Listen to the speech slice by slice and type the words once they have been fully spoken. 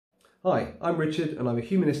Hi, I'm Richard and I'm a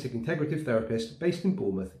humanistic integrative therapist based in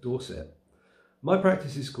Bournemouth, Dorset. My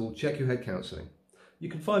practice is called Check Your Head Counselling. You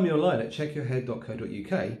can find me online at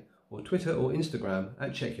checkyourhead.co.uk or Twitter or Instagram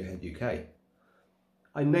at checkyourheaduk.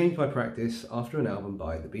 I named my practice after an album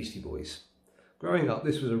by the Beastie Boys. Growing up,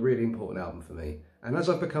 this was a really important album for me, and as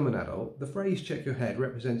I've become an adult, the phrase check your head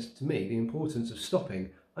represents to me the importance of stopping,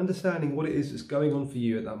 understanding what it is that's going on for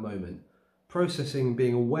you at that moment, processing and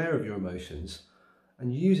being aware of your emotions,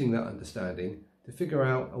 and using that understanding to figure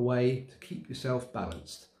out a way to keep yourself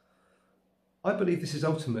balanced. I believe this is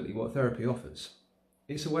ultimately what therapy offers.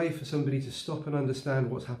 It's a way for somebody to stop and understand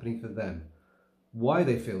what's happening for them, why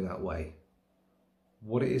they feel that way,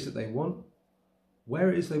 what it is that they want,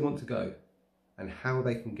 where it is they want to go, and how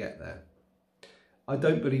they can get there. I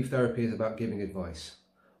don't believe therapy is about giving advice.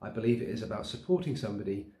 I believe it is about supporting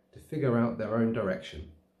somebody to figure out their own direction.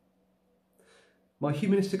 My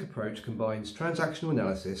humanistic approach combines transactional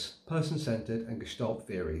analysis, person-centred and Gestalt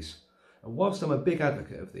theories. And whilst I'm a big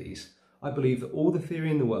advocate of these, I believe that all the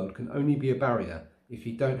theory in the world can only be a barrier if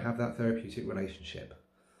you don't have that therapeutic relationship.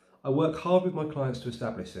 I work hard with my clients to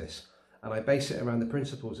establish this, and I base it around the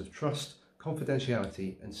principles of trust,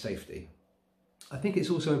 confidentiality and safety. I think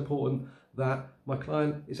it's also important that my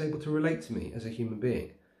client is able to relate to me as a human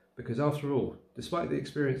being, because after all, despite the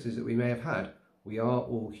experiences that we may have had, we are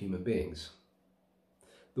all human beings.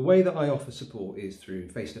 The way that I offer support is through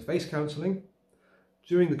face-to-face counselling.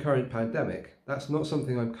 During the current pandemic, that's not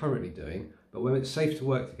something I'm currently doing, but when it's safe to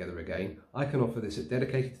work together again, I can offer this at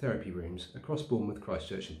dedicated therapy rooms across Bournemouth,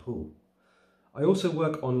 Christchurch and Poole. I also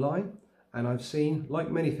work online, and I've seen, like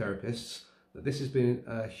many therapists, that this has been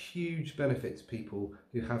a huge benefit to people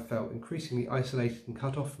who have felt increasingly isolated and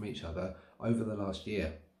cut off from each other over the last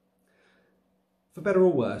year. For better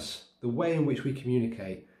or worse, the way in which we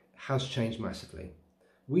communicate has changed massively.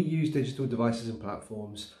 We use digital devices and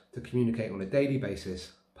platforms to communicate on a daily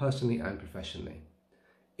basis, personally and professionally.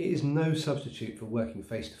 It is no substitute for working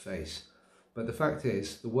face to face, but the fact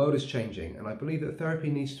is the world is changing, and I believe that therapy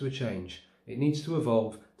needs to change. It needs to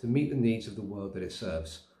evolve to meet the needs of the world that it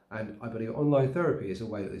serves, and I believe online therapy is a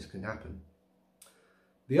way that this can happen.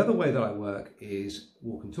 The other way that I work is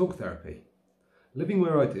walk and talk therapy. Living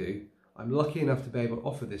where I do, I'm lucky enough to be able to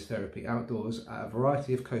offer this therapy outdoors at a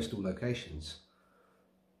variety of coastal locations.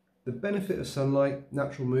 The benefit of sunlight,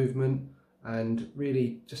 natural movement, and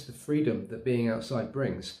really just the freedom that being outside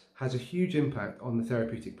brings has a huge impact on the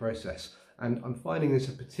therapeutic process, and I'm finding this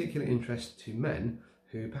of particular interest to men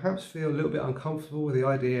who perhaps feel a little bit uncomfortable with the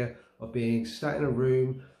idea of being sat in a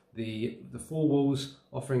room, the four walls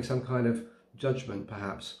offering some kind of judgment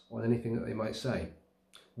perhaps on anything that they might say.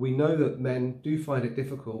 We know that men do find it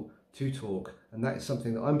difficult to talk, and that is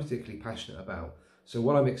something that I'm particularly passionate about. So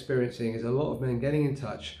what I'm experiencing is a lot of men getting in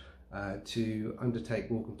touch to undertake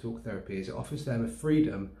walk and talk therapy, as it offers them a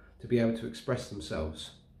freedom to be able to express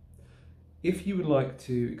themselves. If you would like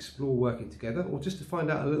to explore working together, or just to find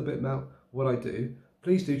out a little bit about what I do,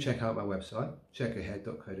 please do check out my website,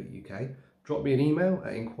 checkyourhead.co.uk. Drop me an email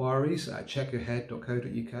at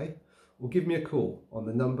inquiries@checkyourhead.co.uk, or give me a call on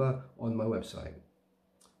the number on my website.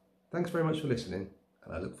 Thanks very much for listening,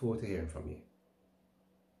 and I look forward to hearing from you.